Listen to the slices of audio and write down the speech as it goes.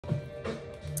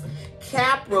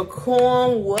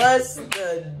Capricorn, what's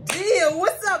the deal?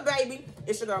 What's up, baby?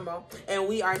 It's your girl Mo, and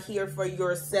we are here for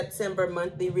your September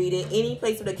monthly reading. Any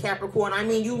place with a Capricorn, I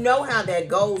mean, you know how that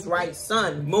goes, right?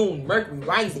 Sun, Moon, Mercury,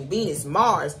 Rising, Venus,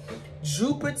 Mars,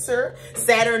 Jupiter,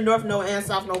 Saturn, North Node, and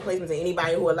South Node placements. And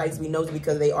anybody who would like to be nosy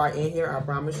because they are in here, I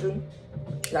promise you.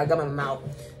 I got my mouth.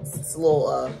 It's a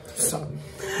little, something.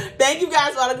 Thank you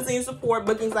guys for all the continued support.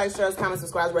 Bookings, like, shares, comments,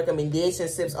 subscribes,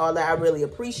 recommendations, tips, all that. I really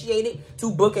appreciate it.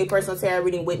 To book a personal tarot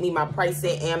reading with me, my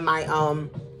pricing and my,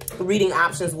 reading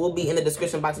options will be in the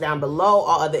description box down below.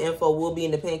 All other info will be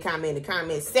in the pinned comment in the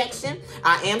comment section.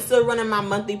 I am still running my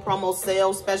monthly promo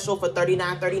sale special for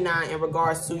 $39.39 in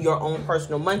regards to your own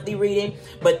personal monthly reading.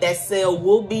 But that sale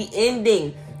will be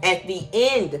ending at the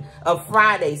end of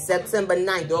Friday, September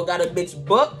 9th. Y'all got a bitch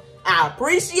book. I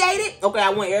appreciate it. Okay, I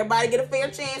want everybody to get a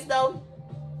fair chance, though.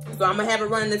 So I'm going to have it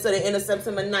running until the end of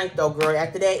September 9th, though, girl.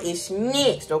 After that, it's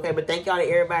next. Okay, but thank y'all to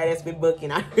everybody that's been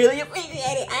booking. I really appreciate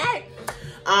it. All right.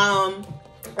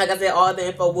 Like I said, all the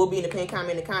info will be in the pinned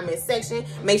comment in the comment section.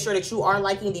 Make sure that you are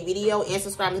liking the video and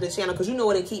subscribing to the channel because you know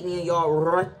what, it keep me in y'all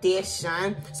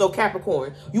rotation. So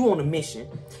Capricorn, you on a mission.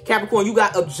 Capricorn, you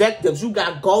got objectives, you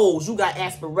got goals, you got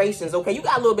aspirations. Okay, you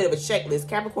got a little bit of a checklist.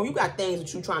 Capricorn, you got things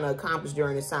that you're trying to accomplish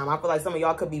during this time. I feel like some of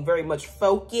y'all could be very much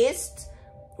focused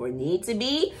or need to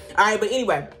be. All right, but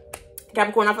anyway,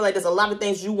 Capricorn, I feel like there's a lot of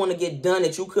things you want to get done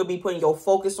that you could be putting your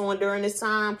focus on during this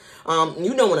time.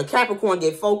 You know, when a Capricorn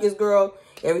get focused, girl,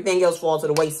 everything else falls to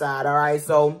the wayside, all right?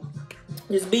 So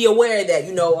just be aware that,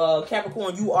 you know,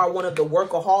 Capricorn, you are one of the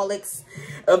workaholics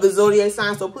of the zodiac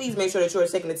sign. So please make sure that you're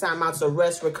taking the time out to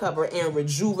rest, recover, and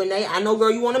rejuvenate. I know,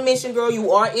 girl, you on a mission, girl.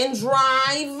 You are in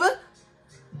drive.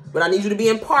 But I need you to be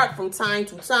in park from time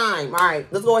to time. All right,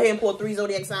 let's go ahead and pull 3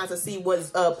 zodiac signs to see what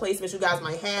placements you guys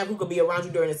might have. Who could be around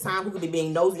you during this time? Who could be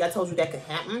being nosy? I told you that could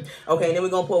happen. Okay, and then we're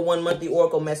going to pull 1 monthly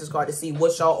oracle message card to see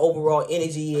what y'all overall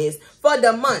energy is for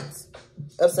the month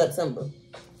of September.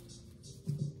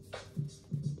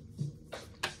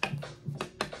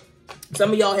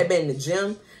 Some of y'all have been in the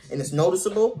gym, and it's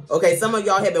noticeable. Okay, some of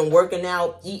y'all have been working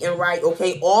out, eating right.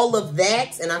 Okay, all of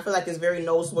that, and I feel like it's very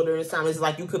noticeable during this time. It's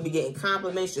like you could be getting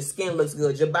compliments. Your skin looks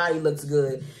good. Your body looks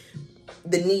good.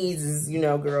 The knees is, you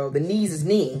know, girl, the knees is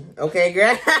kneeing. Okay,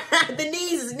 girl? The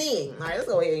knees is kneeing. All right, let's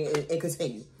go ahead and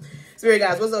continue. Spirit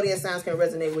guys, what zodiac signs can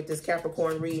resonate with this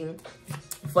Capricorn reading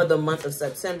for the month of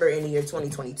September in the year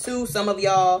 2022? Some of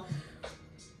y'all,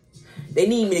 they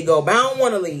need me to go, but I don't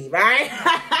want to leave, all right?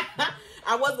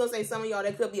 I was going to say some of y'all,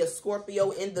 there could be a Scorpio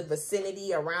in the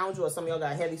vicinity around you, or some of y'all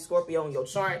got heavy Scorpio in your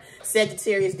chart.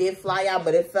 Sagittarius did fly out,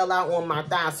 but it fell out on my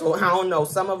thigh, so I don't know.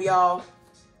 Some of y'all,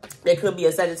 there could be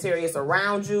a Sagittarius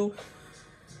around you.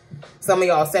 Some of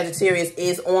y'all, Sagittarius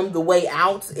is on the way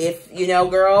out. If, you know,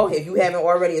 girl, if you haven't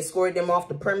already escorted them off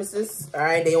the premises, all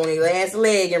right, they on their last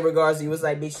leg in regards to you. It's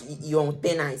like, bitch, you on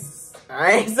thin ice, all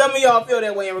right? Some of y'all feel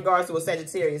that way in regards to a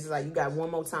Sagittarius. It's like, you got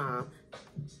one more time.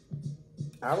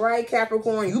 All right,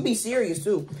 Capricorn, you be serious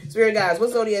too. Spirit guys, what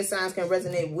zodiac signs can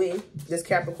resonate with this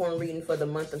Capricorn reading for the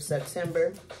month of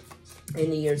September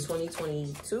in the year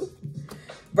 2022?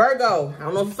 Virgo, I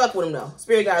don't know if you fuck with them though.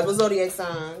 Spirit guys, what zodiac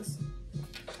signs?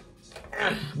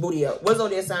 Booty up. What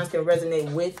zodiac signs can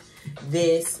resonate with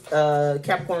this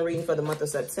Capricorn reading for the month of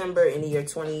September in the year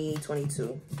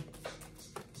 2022?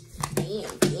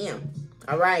 Damn.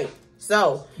 All right.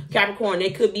 So, Capricorn, there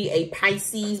could be a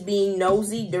Pisces being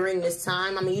nosy during this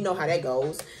time. I mean, you know how that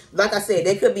goes. Like I said,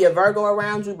 there could be a Virgo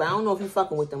around you, but I don't know if you're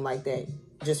fucking with them like that.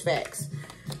 Just facts.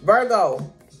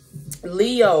 Virgo,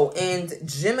 Leo, and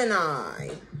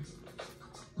Gemini.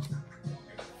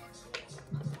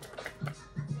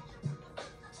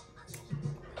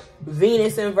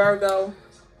 Venus and Virgo.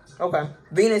 Okay.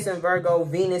 Venus and Virgo,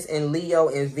 Venus and Leo,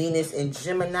 and Venus and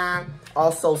Gemini.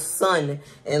 Also, Sun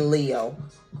and Leo.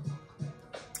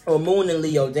 Or Moon and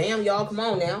Leo. Damn, y'all, come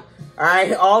on now. All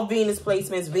right, all Venus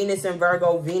placements, Venus and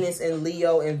Virgo, Venus and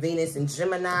Leo, and Venus and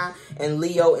Gemini, and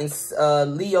Leo and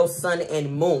Leo, Sun,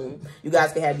 and Moon. You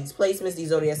guys can have these placements. These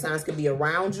zodiac signs could be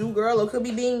around you, girl, or could be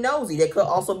being nosy. There could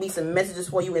also be some messages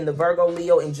for you in the Virgo,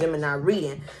 Leo, and Gemini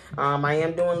reading. I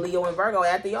am doing Leo and Virgo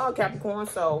after y'all, Capricorn,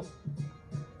 so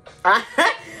I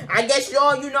guess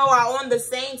y'all, you know, are on the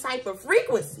same type of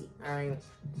frequency. All right.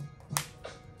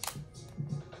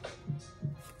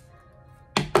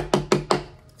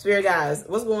 Spirit guys,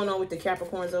 what's going on with the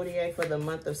Capricorn zodiac for the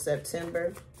month of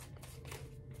September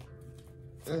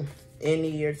in the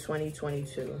year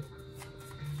 2022?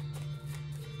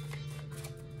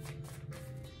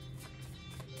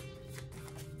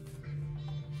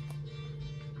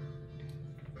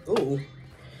 Ooh.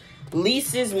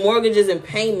 leases, mortgages, and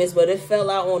payments, but it fell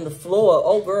out on the floor.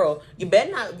 Oh, girl, you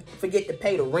better not forget to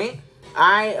pay the rent. All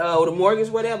right, or the mortgage,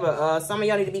 whatever. Some of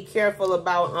y'all need to be careful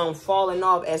about falling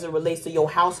off as it relates to your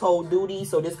household duties.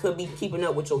 So this could be keeping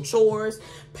up with your chores,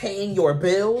 paying your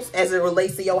bills as it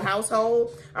relates to your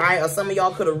household. All right, or some of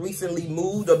y'all could have recently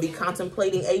moved or be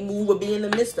contemplating a move or be in the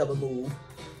midst of a move.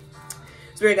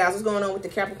 Spirit guys, what's going on with the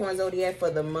Capricorn zodiac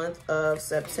for the month of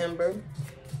September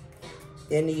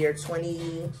in the year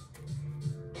 20?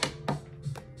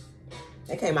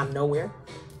 That came out of nowhere.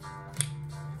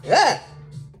 Yeah.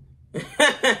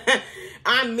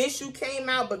 I Miss You came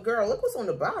out, but girl, look what's on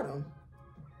the bottom.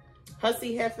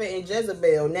 Hussy, Heifer, and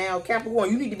Jezebel. Now, Capricorn,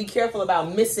 you need to be careful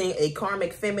about missing a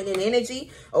karmic feminine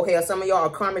energy. Okay, or some of y'all, a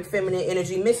karmic feminine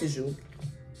energy misses you.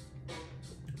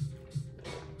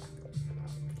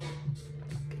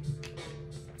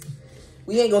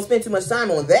 We ain't gonna spend too much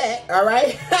time on that, all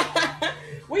right?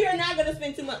 We are not gonna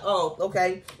spend too much. Oh,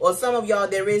 okay. Or some of y'all,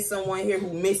 there is someone here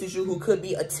who misses you who could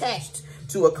be attached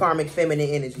to a karmic feminine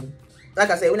energy. Like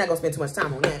I said, we're not going to spend too much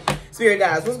time on that. Spirit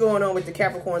guys, what's going on with the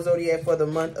Capricorn zodiac for the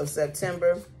month of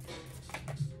September?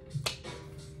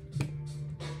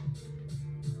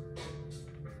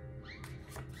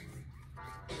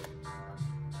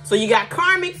 So you got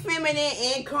karmic feminine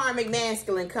and karmic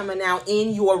masculine coming out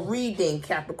in your reading,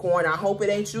 Capricorn. I hope it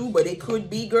ain't you, but it could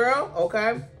be, girl.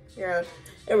 Okay? Yeah.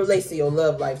 It relates to your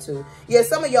love life, too. Yeah,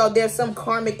 some of y'all, there's some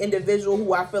karmic individual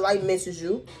who I feel like misses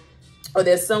you. Or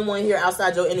there's someone here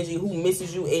outside your energy who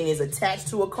misses you and is attached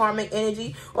to a karmic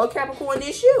energy. Or Capricorn,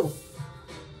 it's you.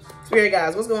 Spirit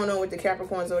guys, what's going on with the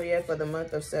Capricorn zodiac for the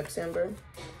month of September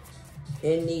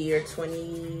in the year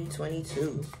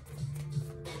 2022?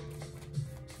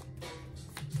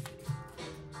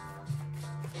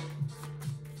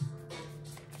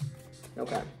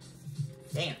 Okay.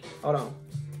 Damn. Hold on.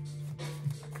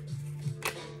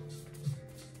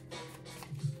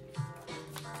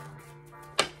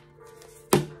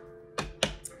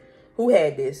 Who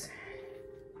had this?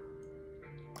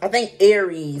 I think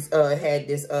Aries had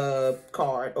this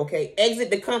card, okay?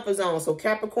 Exit the comfort zone. So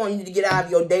Capricorn, you need to get out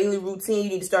of your daily routine. You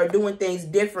need to start doing things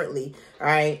differently, all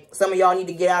right? Some of y'all need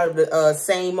to get out of the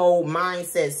same old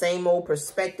mindset, same old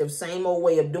perspective, same old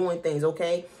way of doing things,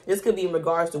 okay? This could be in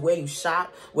regards to where you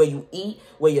shop, where you eat,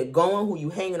 where you're going, who you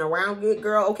hanging around with,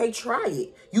 girl. Okay, try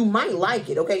it. You might like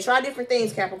it, okay? Try different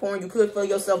things, Capricorn. You could feel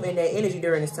yourself in that energy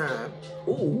during this time.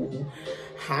 Ooh,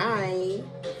 hi.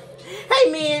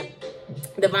 Hey, man.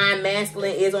 Divine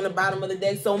Masculine is on the bottom of the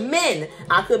deck. So, men,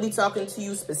 I could be talking to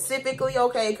you specifically,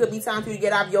 okay? It could be time for you to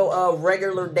get out of your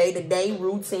regular day-to-day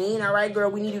routine, all right,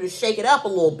 girl? We need you to shake it up a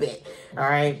little bit, all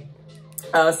right?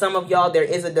 Some of y'all, there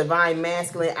is a Divine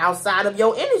Masculine outside of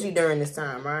your energy during this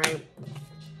time, all right?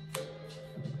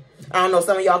 I don't know,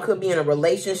 some of y'all could be in a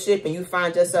relationship and you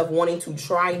find yourself wanting to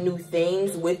try new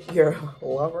things with your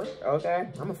lover, okay?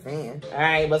 I'm a fan. All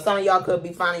right, but some of y'all could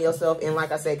be finding yourself in,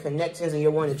 like I said, connections and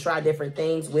you're wanting to try different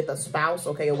things with a spouse,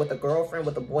 okay? Or with a girlfriend,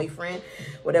 with a boyfriend,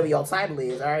 whatever your title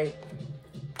is, all right?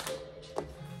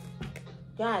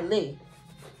 Golly.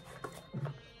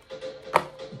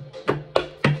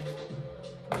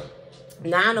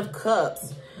 Nine of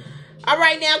Cups. All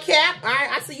right now, Cap. All right,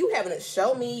 I see you having a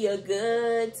show me a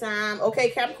good time.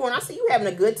 Okay, Capricorn, I see you having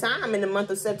a good time in the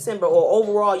month of September, or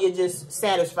overall you're just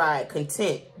satisfied,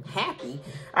 content, happy.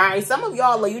 All right, some of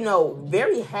y'all are, you know,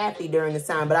 very happy during this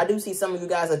time, but I do see some of you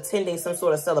guys attending some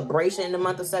sort of celebration in the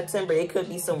month of September. It could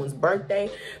be someone's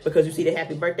birthday because you see the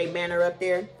happy birthday banner up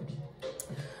there.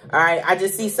 All right, I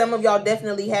just see some of y'all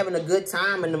definitely having a good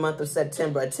time in the month of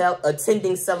September,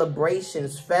 attending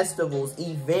celebrations, festivals,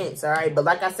 events, all right? But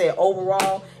like I said,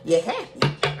 overall, you're happy,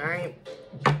 all right?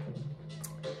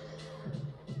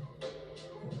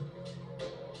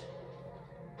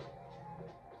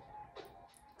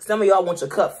 Some of y'all want your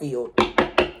cup filled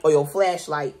or your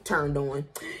flashlight turned on.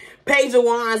 Page of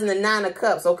Wands and the Nine of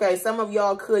Cups, okay? Some of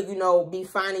y'all could, you know, be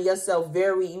finding yourself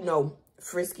very, you know,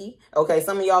 frisky. Okay,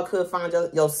 some of y'all could find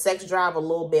your sex drive a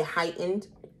little bit heightened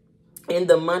in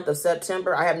the month of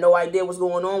September. I have no idea what's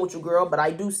going on with you, girl, but I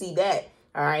do see that.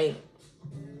 All right.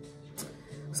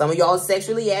 Some of y'all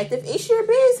sexually active. It's your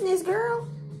business, girl.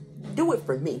 Do it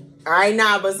for me. All right,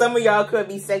 nah, but some of y'all could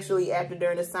be sexually active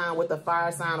during this time with a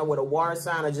fire sign or with a water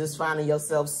sign, or just finding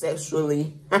yourself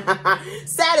sexually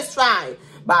satisfied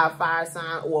by a fire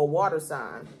sign or a water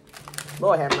sign.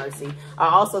 Lord have mercy. I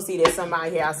also see there's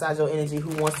somebody here outside your energy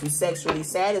who wants to sexually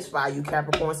satisfy you,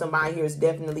 Capricorn. Somebody here is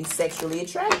definitely sexually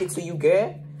attracted to you,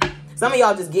 girl. Some of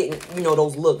y'all just getting, you know,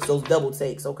 those looks, those double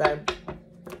takes, okay?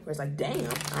 Where it's like, damn,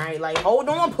 all right? Like, hold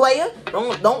on, player.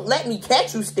 Don't let me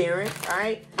catch you staring, all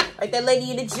right? Like that lady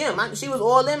in the gym. She was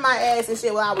all in my ass and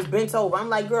shit while I was bent over. I'm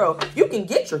like, girl, you can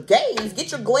get your gaze,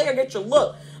 get your glare, get your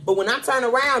look. But when I turn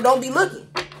around, don't be looking.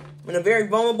 I'm in a very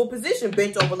vulnerable position,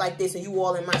 bent over like this, and you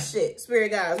all in my shit. Spirit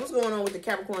guys, what's going on with the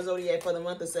Capricorn Zodiac for the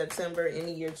month of September in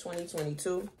the year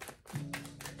 2022?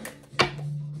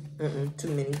 Too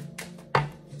many.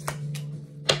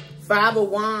 5 of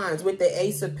Wands with the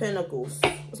Ace of Pentacles.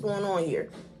 What's going on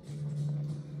here?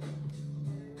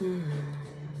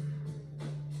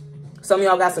 Some of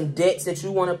y'all got some debts that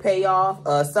you want to pay off.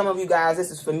 Some of you guys, this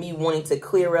is for me wanting to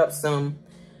clear up some.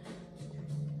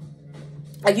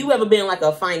 Like, you ever been in like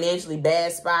a financially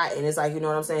bad spot and it's like, you know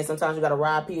what I'm saying? Sometimes you got to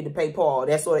rob Peter to pay Paul.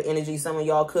 That sort of energy. Some of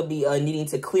y'all could be needing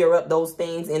to clear up those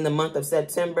things in the month of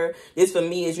September. This for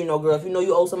me is, you know, girl, if you know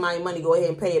you owe somebody money, go ahead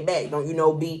and pay it back. Don't, you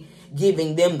know, be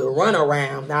giving them the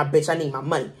runaround. Nah, bitch, I need my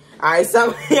money. All right.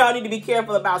 Some of y'all need to be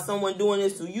careful about someone doing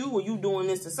this to you or you doing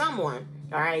this to someone.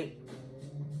 All right.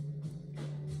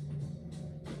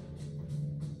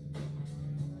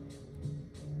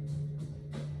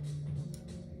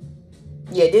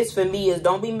 Yeah, this for me is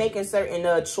don't be making certain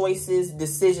choices,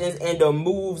 decisions, and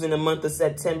moves in the month of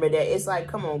September that it's like,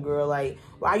 come on, girl. Like,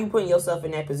 why are you putting yourself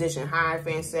in that position?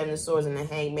 Hierophant, 7 of Swords, and the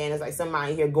Hangman. It's like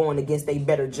somebody here going against a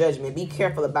better judgment. Be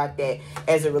careful about that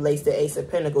as it relates to Ace of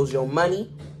Pentacles, your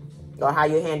money, or how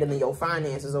you're handling your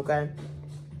finances, okay?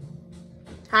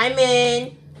 Hi,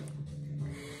 men.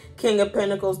 King of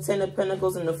Pentacles, 10 of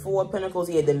Pentacles, and the 4 of Pentacles.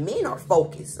 Yeah, the men are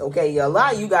focused, okay? A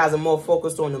lot of you guys are more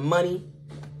focused on the money.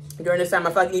 During this time, I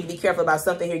feel like you need to be careful about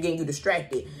something here getting you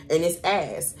distracted. And it's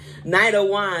ass. Knight of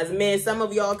Wands. Man, some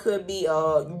of y'all could be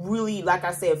really, like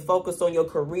I said, focused on your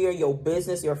career, your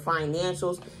business, your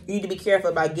financials. You need to be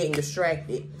careful about getting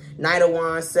distracted. Knight of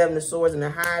Wands, 7 of Swords, and the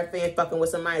Hierophant. Fucking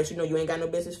with somebody that you know you ain't got no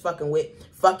business fucking with.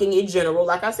 Fucking in general.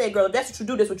 Like I said, girl, if that's what you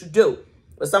do, that's what you do.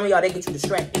 But some of y'all, they get you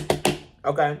distracted.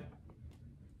 Okay?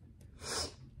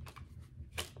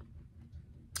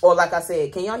 Or like I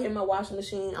said, can y'all hear my washing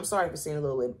machine? I'm sorry for saying a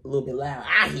little bit loud.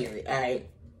 I hear it, all right?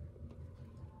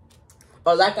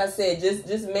 Or like I said,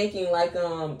 just making like,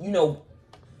 you know,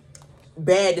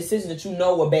 bad decisions that you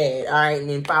know are bad, all right? And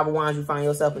then 5 of Wands, you find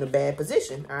yourself in a bad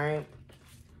position, all right?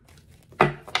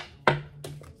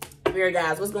 Spirit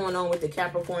guys, what's going on with the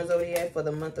Capricorn Zodiac for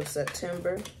the month of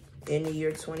September in the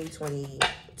year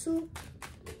 2022?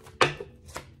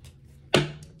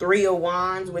 3 of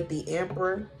Wands with the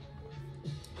Emperor.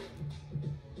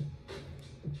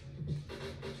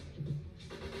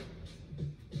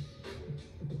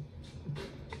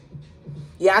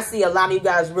 Yeah, I see a lot of you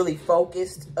guys really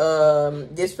focused.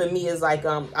 This for me is like,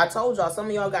 I told y'all, some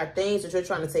of y'all got things that you're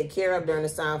trying to take care of during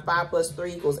this time. 5 +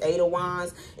 3 = 8 of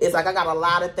Wands. It's like I got a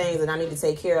lot of things that I need to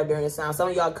take care of during this time. Some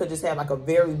of y'all could just have like a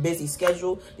very busy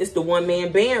schedule. It's the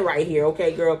one-man band right here.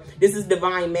 Okay, girl. This is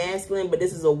divine masculine, but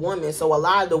this is a woman. So a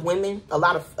lot of the women, a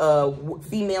lot of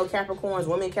female Capricorns,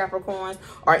 women Capricorns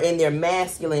are in their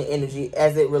masculine energy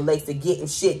as it relates to getting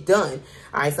shit done.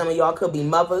 All right, some of y'all could be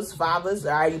mothers, fathers.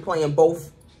 All right, you playing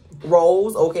both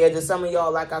roles, okay? Or just some of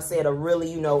y'all, like I said, are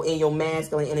really, you know, in your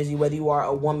masculine energy, whether you are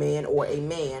a woman or a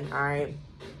man, all right?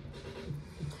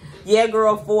 Yeah,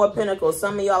 girl, 4 of Pentacles.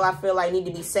 Some of y'all, I feel like, need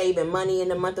to be saving money in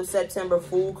the month of September.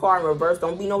 Fool card in reverse.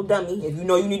 Don't be no dummy. If you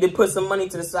know you need to put some money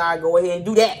to the side, go ahead and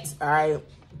do that, all right?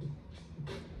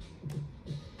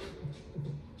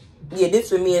 Yeah, this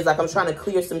for me is like I'm trying to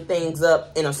clear some things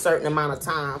up in a certain amount of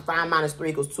time. 5 -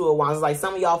 3 = 2 of Wands. It's like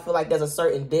some of y'all feel like there's a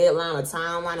certain deadline, a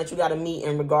timeline that you got to meet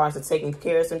in regards to taking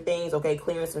care of some things, okay?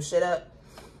 Clearing some shit up.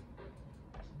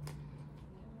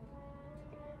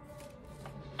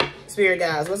 Spirit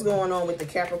guys, what's going on with the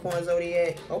Capricorn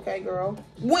Zodiac? Okay, girl.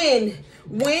 Win.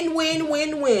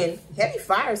 Heavy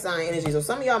fire sign energy. So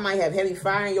some of y'all might have heavy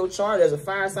fire in your chart. There's a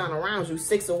fire sign around you.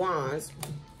 6 of Wands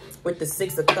with the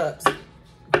 6 of Cups.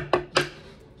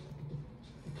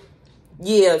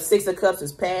 Yeah, 6 of Cups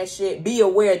is past shit. Be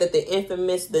aware that the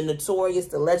infamous, the notorious,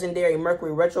 the legendary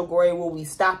Mercury retrograde will be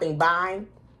stopping by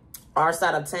our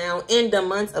side of town in the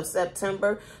month of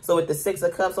September. So with the 6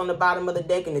 of Cups on the bottom of the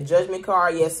deck and the Judgment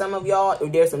card, yeah, some of y'all,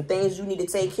 there's some things you need to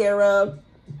take care of.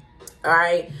 All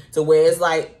right, to where it's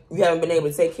like you haven't been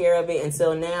able to take care of it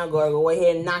until now. Go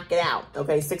ahead and knock it out.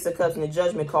 Okay, 6 of Cups and the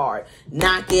Judgment card.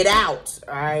 Knock it out.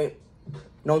 All right,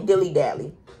 don't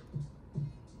dilly-dally.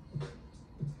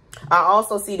 I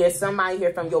also see there's somebody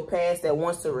here from your past that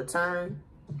wants to return.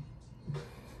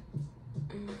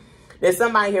 There's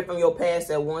somebody here from your past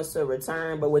that wants to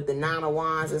return, but with the 9 of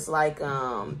Wands, it's like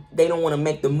they don't want to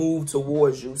make the move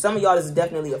towards you. Some of y'all, this is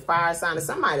definitely a fire sign. There's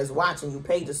somebody that's watching you.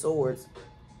 Page of Swords.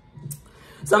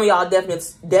 Some of y'all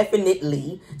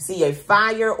definitely see a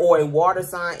fire or a water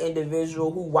sign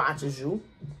individual who watches you.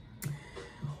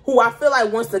 who I feel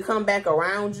like wants to come back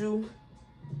around you.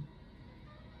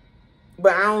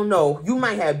 But I don't know. You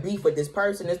might have beef with this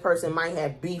person. This person might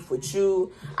have beef with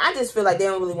you. I just feel like they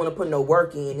don't really want to put no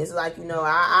work in. It's like, you know,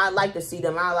 I like to see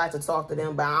them. I like to talk to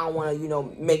them. But I don't want to, you know,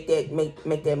 make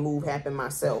that move happen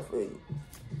myself.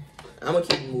 I'm going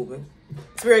to keep moving.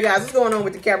 Spirit guys, what's going on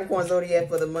with the Capricorn Zodiac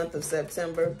for the month of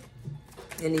September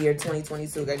in the year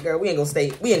 2022? Girl, we ain't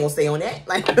gonna stay on that.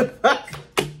 Like, the fuck?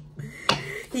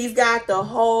 He's got the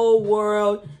whole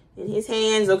world in his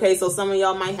hands. Okay, so some of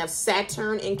y'all might have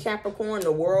Saturn in Capricorn.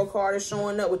 The world card is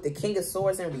showing up with the King of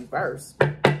Swords in reverse.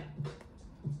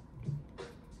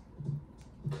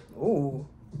 Ooh.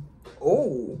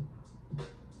 Ooh.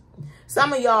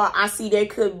 Some of y'all, I see there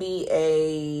could be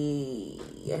a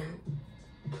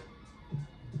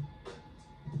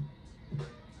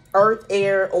earth,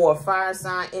 air, or a fire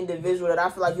sign individual that I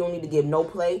feel like you don't need to give no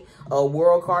play. A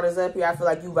world card is up here. I feel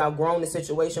like you've outgrown the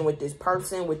situation with this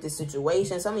person, with this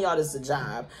situation. Some of y'all, this is a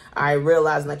job. I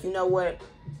realize, like, you know what?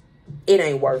 It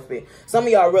ain't worth it. Some of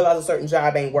y'all realize a certain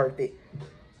job ain't worth it.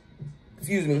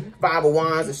 Excuse me. 5 of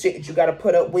Wands, the shit that you got to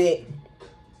put up with.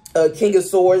 King of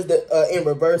Swords in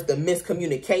reverse, the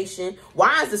miscommunication.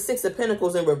 Why is the 6 of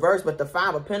Pentacles in reverse, but the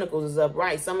 5 of Pentacles is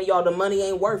upright? Some of y'all, the money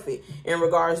ain't worth it. In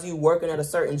regards to you working at a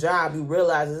certain job, you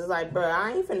realize it's like, bro,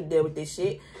 I ain't finna deal with this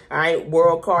shit. All right,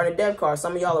 world card and death card.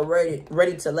 Some of y'all are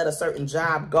ready to let a certain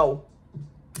job go.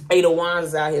 8 of Wands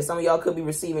is out here. Some of y'all could be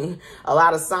receiving a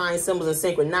lot of signs, symbols,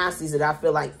 and synchronicities that I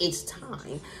feel like it's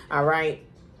time. All right.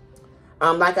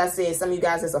 Like I said, some of you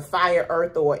guys is a fire,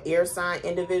 earth, or air sign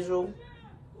individual.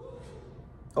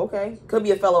 Okay, could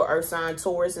be a fellow earth sign.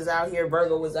 Taurus is out here.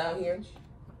 Virgo is out here.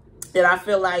 That I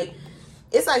feel like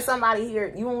it's like somebody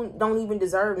here, you don't even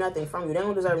deserve nothing from you. They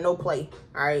don't deserve no play.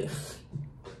 All right.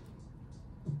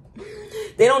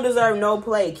 They don't deserve no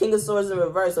play. King of Swords in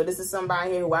reverse. So this is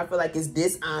somebody here who I feel like is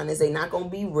dishonest. They not gonna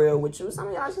be real with you. Some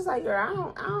of y'all just like,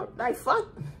 girl, I don't like, fuck.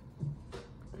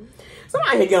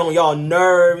 Somebody here get on y'all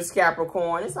nerves,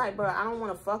 Capricorn. It's like, bro, I don't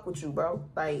want to fuck with you, bro.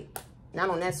 Like, not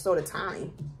on that sort of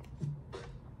time.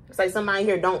 It's like somebody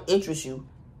here don't interest you.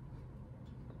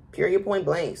 Period, point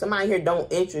blank. Somebody here don't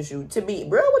interest you. To be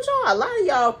real with y'all, a lot of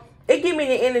y'all, it give me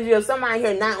the energy of somebody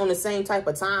here not on the same type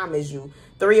of time as you.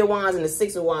 3 of Wands and the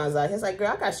 6 of Wands out here. It's like, girl,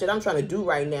 I got shit I'm trying to do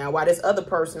right now. While this other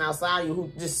person outside of you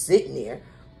who just sitting there.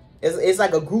 It's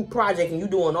like a group project and you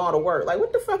doing all the work. Like,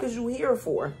 what the fuck is you here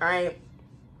for? All right.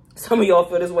 Some of y'all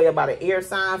feel this way about an air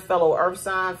sign, fellow earth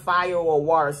sign, fire, or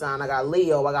water sign. I got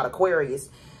Leo. I got Aquarius.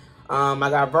 I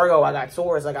got Virgo, I got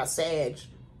Taurus, I got Sag.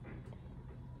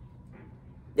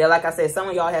 Yeah, like I said, some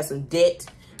of y'all have some debt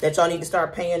that y'all need to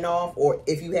start paying off, or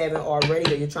if you haven't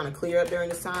already, or you're trying to clear up during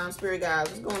this time. Spirit guys,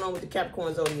 what's going on with the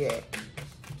Capricorn Zodiac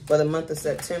for the month of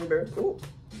September? Ooh.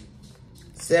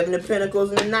 7 of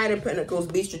Pentacles and the Knight of Pentacles.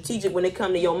 Be strategic when it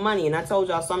comes to your money. And I told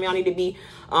y'all, some of y'all need to be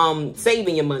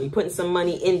saving your money, putting some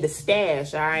money in the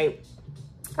stash, all right?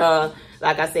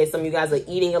 Like I said, some of you guys are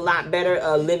eating a lot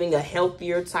better, living a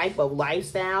healthier type of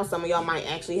lifestyle. Some of y'all might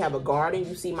actually have a garden.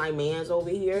 You see my man's over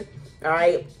here. All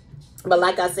right. But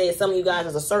like I said, some of you guys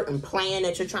has a certain plan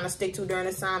that you're trying to stick to during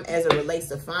this time as it relates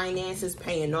to finances,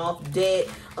 paying off debt,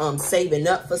 saving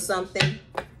up for something,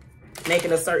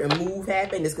 making a certain move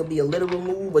happen. This could be a literal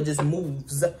move or just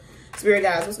moves. Spirit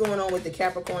guys, what's going on with the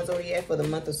Capricorn Zodiac for the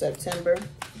month of September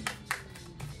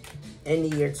in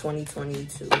the year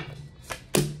 2022?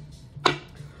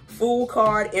 Fool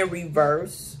card in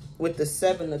reverse with the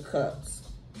 7 of Cups.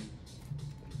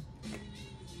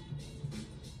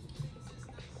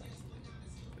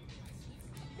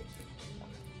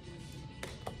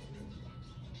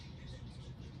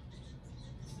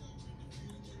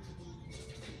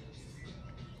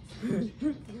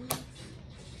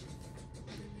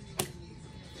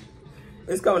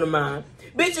 It's coming to mind.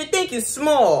 Bitch, you think you're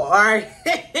small, all right?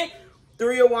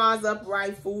 3 of Wands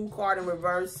upright, Fool card in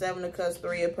reverse, 7 of Cups,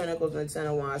 3 of Pentacles, and 10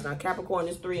 of Wands. Now, Capricorn,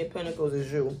 this 3 of Pentacles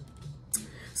is you.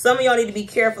 Some of y'all need to be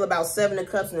careful about 7 of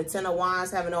Cups and the 10 of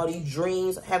Wands, having all these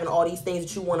dreams, having all these things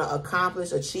that you want to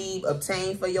accomplish, achieve,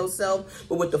 obtain for yourself.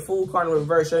 But with the Fool card in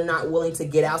reverse, you're not willing to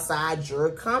get outside your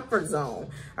comfort zone.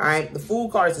 All right. The Fool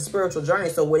card is a spiritual journey.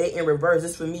 So with it in reverse,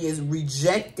 this for me is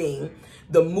rejecting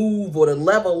the move or the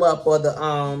level up or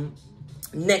the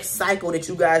next cycle that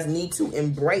you guys need to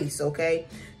embrace. Okay.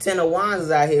 10 of Wands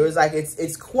is out here. It's like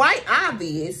it's quite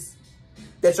obvious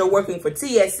that you're working for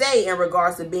TSA in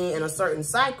regards to being in a certain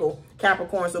cycle,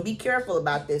 Capricorn. So be careful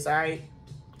about this, all right?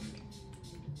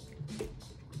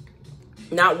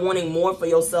 Not wanting more for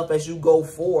yourself as you go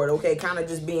forward, okay? Kind of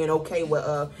just being okay with,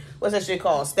 what's that shit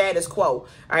called? Status quo, all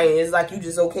right? It's like you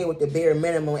just okay with the bare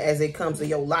minimum as it comes to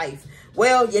your life.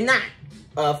 Well, you're not.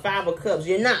 Five of Cups.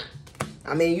 You're not.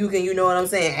 I mean, you can, you know what I'm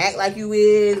saying, act like you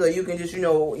is, or you can just, you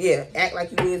know, yeah, act like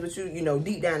you is, but you know,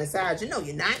 deep down inside, you know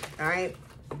you're not, all right?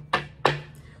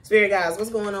 Spirit guys,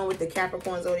 what's going on with the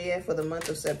Capricorn zodiac for the month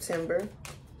of September?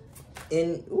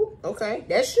 Ooh, okay,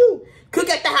 that's you. Cook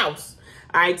at the house.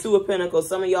 All right, Two of Pentacles.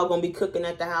 Some of y'all going to be cooking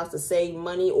at the house to save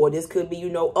money, or this could be, you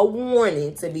know, a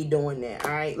warning to be doing that,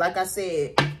 all right? Like I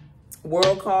said,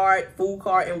 World card, Fool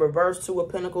card in reverse, Two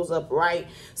of Pentacles upright.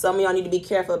 Some of y'all need to be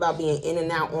careful about being in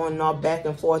and out, on and off, back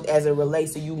and forth as it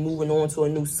relates to you moving on to a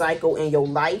new cycle in your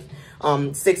life.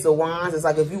 Six of Wands, it's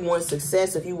like if you want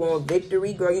success, if you want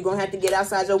victory, girl, you're going to have to get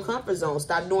outside your comfort zone.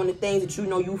 Stop doing the things that you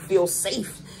know you feel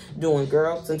safe doing,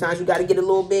 girl. Sometimes you got to get a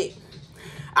little bit,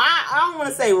 I don't want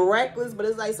to say reckless, but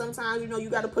it's like sometimes, you know, you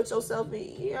got to put yourself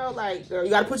in, you know, like, girl, you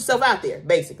got to put yourself out there,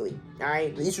 basically. All right?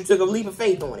 At least you took a leap of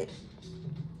faith on it.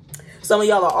 Some of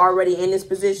y'all are already in this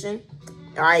position.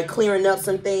 All right, clearing up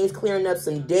some things, clearing up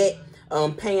some debt,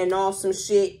 paying off some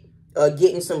shit,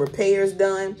 getting some repairs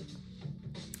done.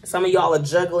 Some of y'all are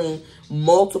juggling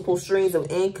multiple streams of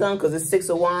income because it's Six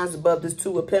of Wands above this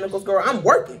Two of Pentacles. Girl, I'm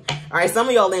working. All right, some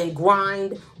of y'all in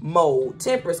grind mode.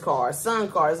 Temperance card, Sun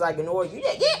card. It's like in order.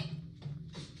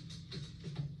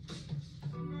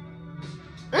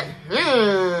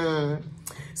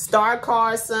 Star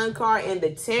card, Sun card, and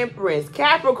the Temperance.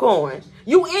 Capricorn,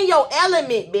 you in your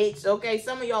element, bitch. Okay,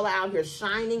 some of y'all are out here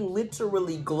shining,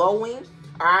 literally glowing.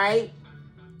 All right.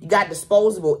 You got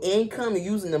disposable income. You're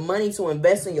using the money to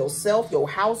invest in yourself, your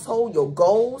household, your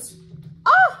goals.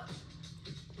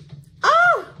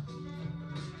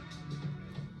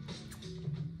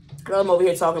 Girl, I'm over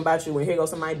here talking about you, and here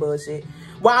goes some of my bullshit.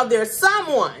 While there's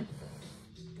someone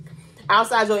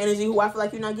outside your energy who I feel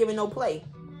like you're not giving no play,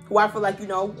 who I feel like, you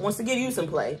know, wants to give you some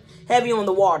play. Heavy on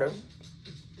the water.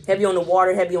 Heavy on the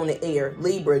water, heavy on the air.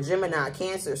 Libra, Gemini,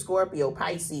 Cancer, Scorpio,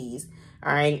 Pisces.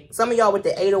 All right. Some of y'all with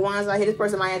the Eight of Wands out here, this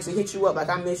person might actually hit you up like,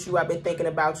 I miss you. I've been thinking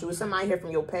about you. It's somebody here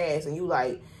from your past, and you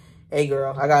like, hey,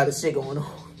 girl, I got other shit going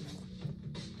on.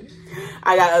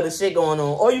 I got other shit going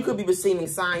on. Or you could be receiving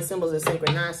signs, symbols, and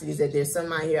synchronicities that there's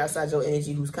somebody here outside your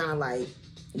energy who's kind of like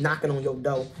knocking on your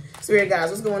door. Spirit guys,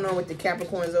 what's going on with the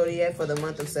Capricorn zodiac for the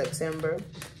month of September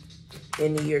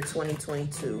in the year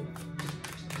 2022?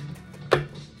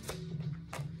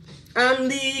 I'm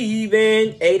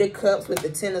leaving. Eight of Cups with the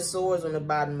Ten of Swords on the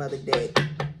bottom of the deck.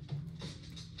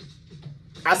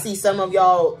 I see some of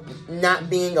y'all not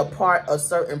being a part of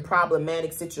certain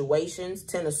problematic situations.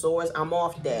 Ten of Swords, I'm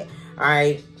off that. All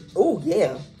right. Oh,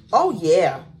 yeah. Oh,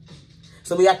 yeah.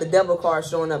 So we got the Devil card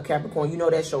showing up, Capricorn. You know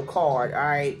that's your card, all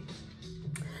right?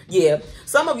 Yeah.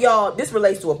 Some of y'all, this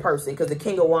relates to a person because the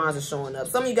King of Wands is showing up.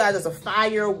 Some of you guys is a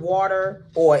fire, water,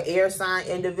 or air sign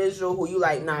individual who you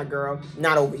like, nah, girl,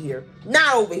 not over here.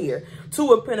 Not over here.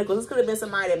 Two of Pentacles. This could have been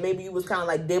somebody that maybe you was kind of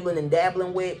like dibbling and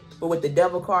dabbling with, but with the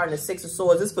Devil card and the Six of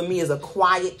Swords, this for me is a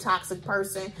quiet, toxic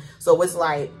person. So it's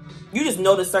like, you just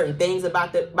notice certain things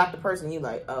about the person. You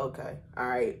like, oh, okay, all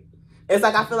right. It's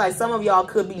like, I feel like some of y'all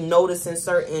could be noticing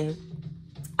certain,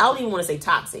 I don't even want to say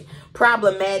toxic,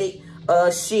 problematic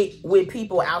shit with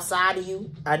people outside of you.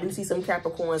 I do see some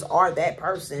Capricorns are that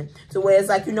person to where it's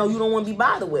like, you know, you don't want to be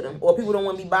bothered with them, or people don't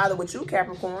want to be bothered with you,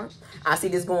 Capricorn. I see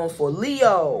this going for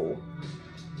Leo,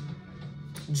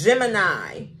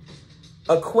 Gemini,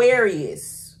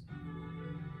 Aquarius,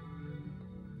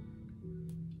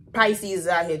 Pisces is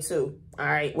out here too. All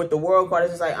right, with the World card,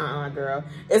 it's just like, girl.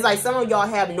 It's like some of y'all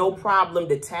have no problem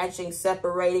detaching,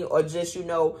 separating, or just, you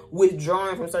know,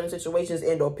 withdrawing from certain situations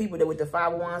and or people that with the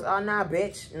Five of Wands. Oh, nah,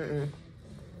 bitch.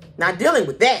 Not dealing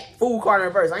with that. Fool card in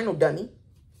reverse. I ain't no dummy.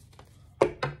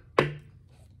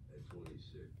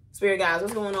 Spirit guys,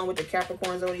 what's going on with the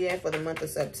Capricorn zodiac for the month of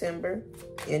September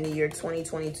in the year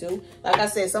 2022? Like I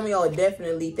said, some of y'all are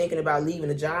definitely thinking about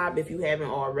leaving a job if you haven't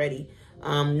already.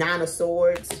 Nine of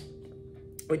Swords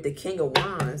with the King of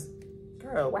Wands.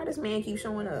 Girl, why does man keep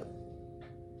showing up?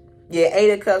 Yeah,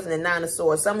 Eight of Cups and the Nine of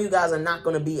Swords. Some of you guys are not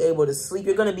going to be able to sleep.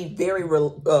 You're going to be very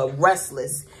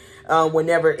restless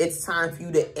whenever it's time for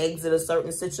you to exit a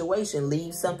certain situation.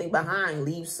 Leave something behind.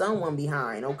 Leave someone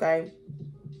behind, okay?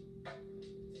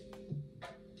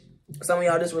 Some of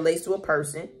y'all this relates to a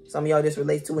person. Some of y'all this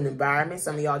relates to an environment.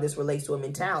 Some of y'all this relates to a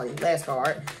mentality. Last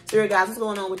card. Spirit guys, what's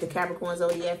going on with the Capricorn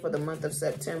zodiac for the month of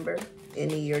September in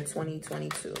the year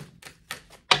 2022?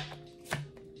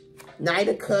 Knight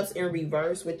of Cups in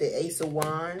reverse with the Ace of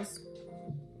Wands.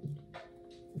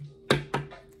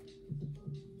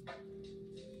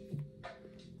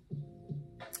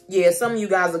 Yeah, some of you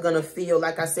guys are going to feel,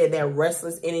 like I said, that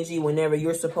restless energy whenever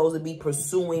you're supposed to be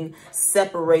pursuing,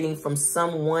 separating from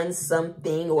someone,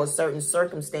 something, or a certain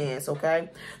circumstance, okay?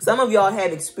 Some of y'all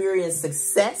have experienced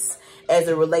success as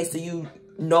it relates to you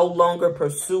no longer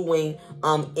pursuing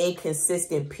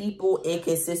inconsistent people,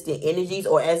 inconsistent energies,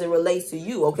 or as it relates to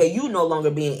you, okay? You no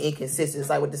longer being inconsistent. It's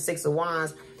like with the Six of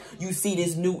Wands, you see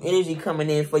this new energy coming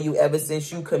in for you ever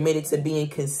since you committed to being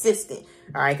consistent.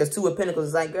 All right, because Two of Pentacles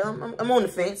is like, girl, I'm on the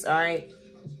fence, all right?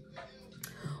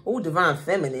 Oh, Divine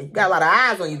Feminine. Got a lot of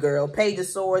eyes on you, girl. Page of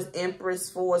Swords, Empress,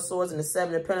 Four of Swords, and the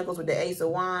Seven of Pentacles with the Ace of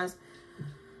Wands.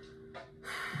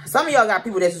 Some of y'all got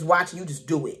people that's just watching you just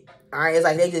do it. All right, it's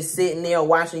like they just sitting there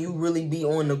watching you really be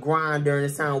on the grind during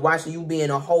this time, watching you be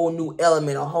in a whole new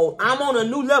element, I'm on a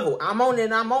new level. I'm on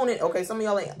it. Okay, some of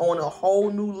y'all ain't on a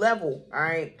whole new level, all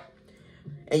right?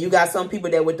 And you got some people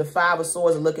that with the Five of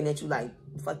Swords are looking at you like,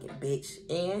 fucking bitch.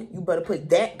 And you better put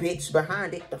that bitch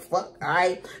behind it. The fuck, all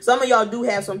right? Some of y'all do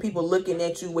have some people looking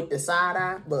at you with the side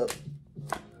eye, but...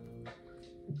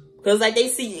 Because, like, they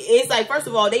see... It's like, first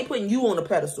of all, they putting you on a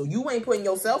pedestal. You ain't putting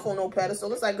yourself on no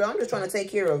pedestal. It's like, girl, I'm just trying to take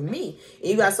care of me.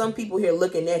 And you got some people here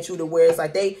looking at you to where it's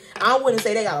like they... I wouldn't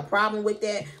say they got a problem with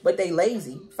that, but they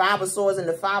lazy. Five of Swords and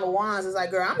the Five of Wands is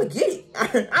like, girl, I'm going to get it.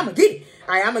 I'm going to get it.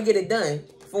 All right, I'm going to get it done.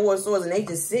 Four of Swords and they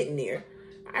just sitting there.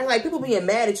 It's like people being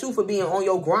mad at you for being on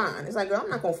your grind. It's like, girl, I'm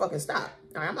not going to fucking stop.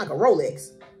 All right, I'm like a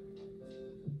Rolex.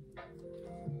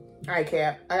 All right,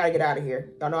 Cap, I got to get out of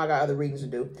here. Y'all know I got other readings to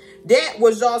do. That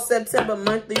was y'all September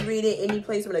monthly reading. Any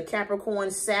placement of Capricorn,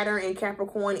 Saturn, and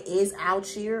Capricorn is out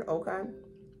here, okay?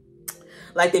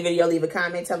 Like the video, leave a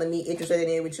comment telling me interested in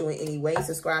it with you in any way.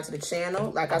 Subscribe to the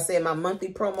channel. Like I said, my monthly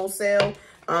promo sale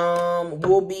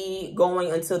will be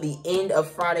going until the end of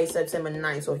Friday, September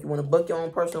 9th. So if you want to book your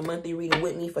own personal monthly reading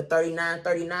with me for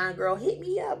 $39.39, girl, hit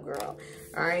me up, girl.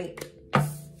 All right. All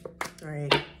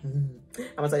right.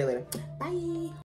 I'm going to tell you later. Bye.